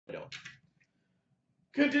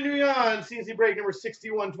Continuing on, CNC break number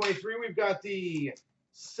 6123. We've got the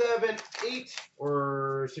 7-8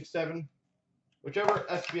 or 6-7, whichever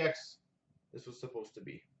SPX this was supposed to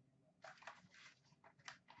be.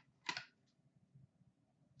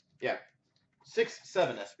 Yeah,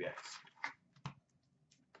 6-7 SPX.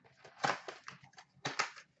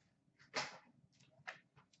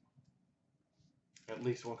 At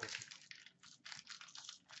least one.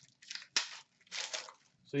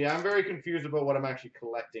 So yeah, I'm very confused about what I'm actually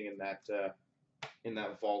collecting in that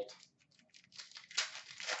vault.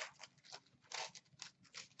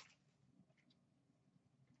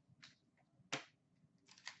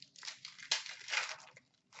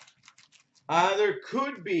 There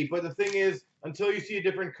could be, but the thing is, until you see a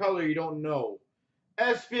different color, you don't know.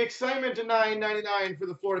 SPX Excitement to $9.99 for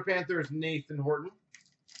the Florida Panthers, Nathan Horton.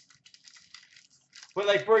 But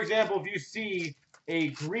like, for example, if you see a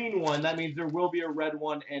green one, that means there will be a red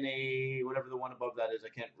one and a, whatever the one above that is, I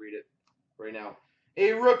can't read it right now.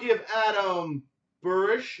 A rookie of Adam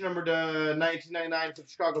Burish, number to $19.99 for the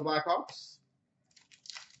Chicago Blackhawks.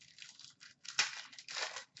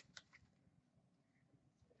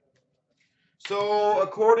 So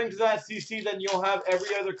according to that CC, then you'll have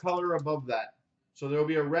every other color above that. So there'll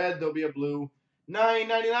be a red, there'll be a blue.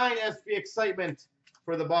 $9.99 SP Excitement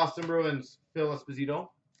for the Boston Bruins, Phil Esposito.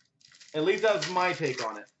 At least that's my take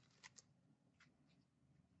on it.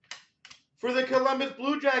 For the Columbus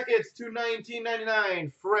Blue Jackets, to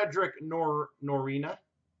 $19.99, Frederick Norina.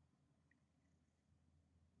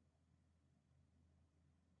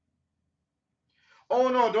 Oh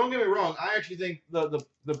no, don't get me wrong. I actually think the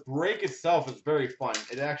break itself is very fun.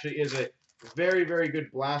 It actually is a very, very good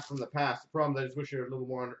blast from the past. The problem is I just wish you're a little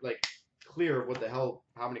more like clear of what the hell,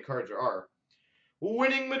 how many cards there are.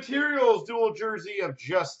 Winning Materials dual jersey of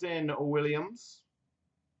Justin Williams.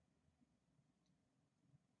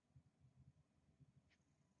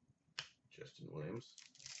 Justin Williams.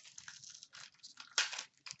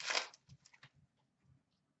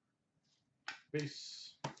 Base.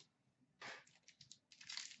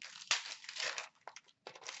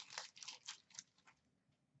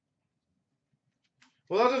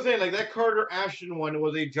 Well, that's what I'm saying. Like that Carter Ashton one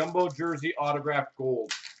was a jumbo jersey autographed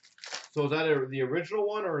gold. So is that the original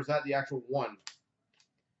one or is that the actual one?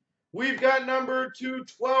 We've got number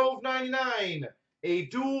 2/12.99, a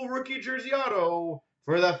dual rookie jersey auto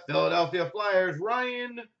for the Philadelphia Flyers,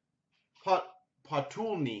 Ryan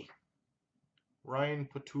Potulny. Ryan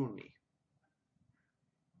Potulny.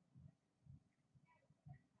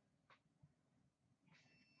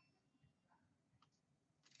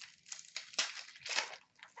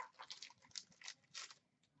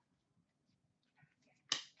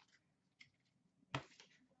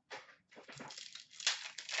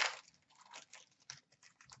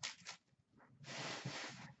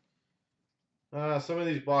 Some of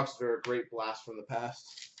these boxes are a great blast from the past.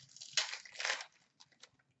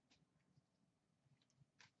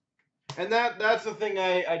 And that's the thing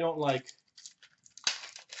I don't like.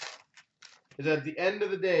 Is at the end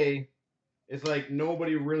of the day, it's like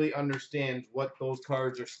nobody really understands what those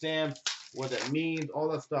cards are stamped, what that means, all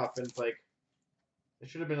that stuff. And it's like, it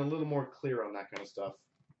should have been a little more clear on that kind of stuff.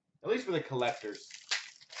 At least for the collectors.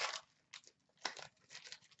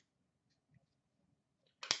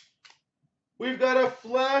 We've got a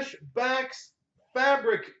Flashbacks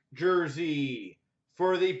fabric jersey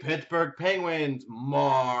for the Pittsburgh Penguins,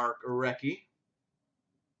 Mark Recchi.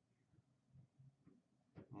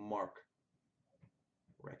 Mark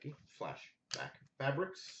Recchi, Flashback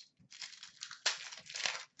Fabrics.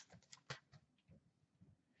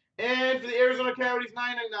 And for the Arizona Coyotes,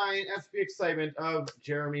 $9.99 SP Excitement of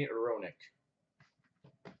Jeremy Roenick.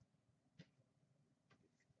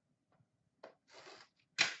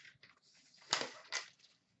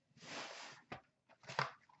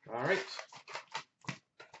 All right.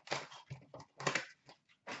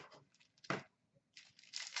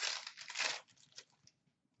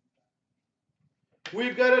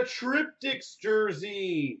 We've got a Triptychs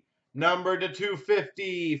jersey, number to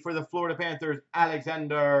 250 for the Florida Panthers,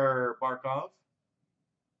 Alexander Barkov.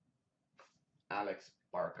 Alex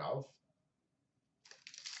Barkov.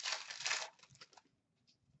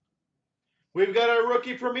 We've got a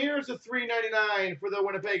rookie premieres of $3.99 for the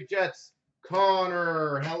Winnipeg Jets,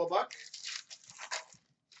 Connor Hellebuck.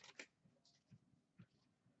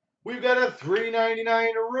 We've got a $3.99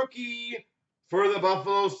 rookie for the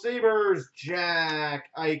Buffalo Sabres, Jack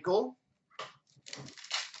Eichel.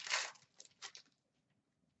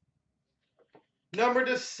 Number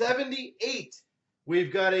to 78,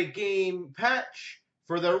 we've got a game patch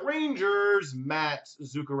for the Rangers, Matt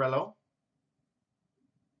Zuccarello.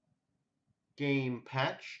 game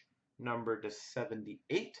patch, number to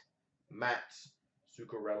 78, Matt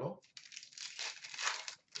Zuccarello.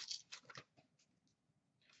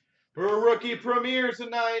 Rookie premieres to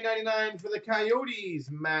 $9.99 for the Coyotes,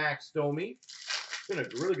 Max Domi. It's been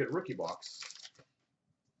a really good rookie box.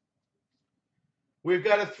 We've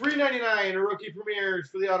got a $3.99 rookie premieres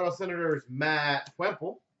for the Ottawa Senators, Matt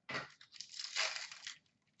Wemple.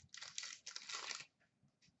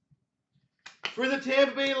 For the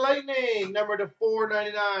Tampa Bay Lightning, number to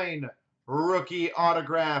 499, rookie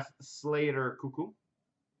autograph, Slater Cuckoo.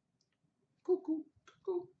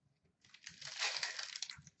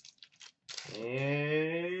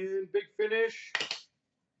 And big finish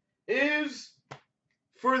is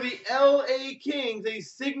for the LA Kings, a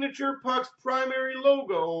signature pucks primary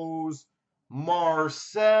logos,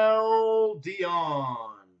 Marcel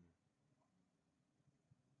Dion.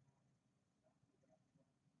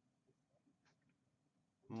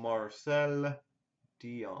 Marcel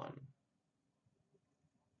Dion.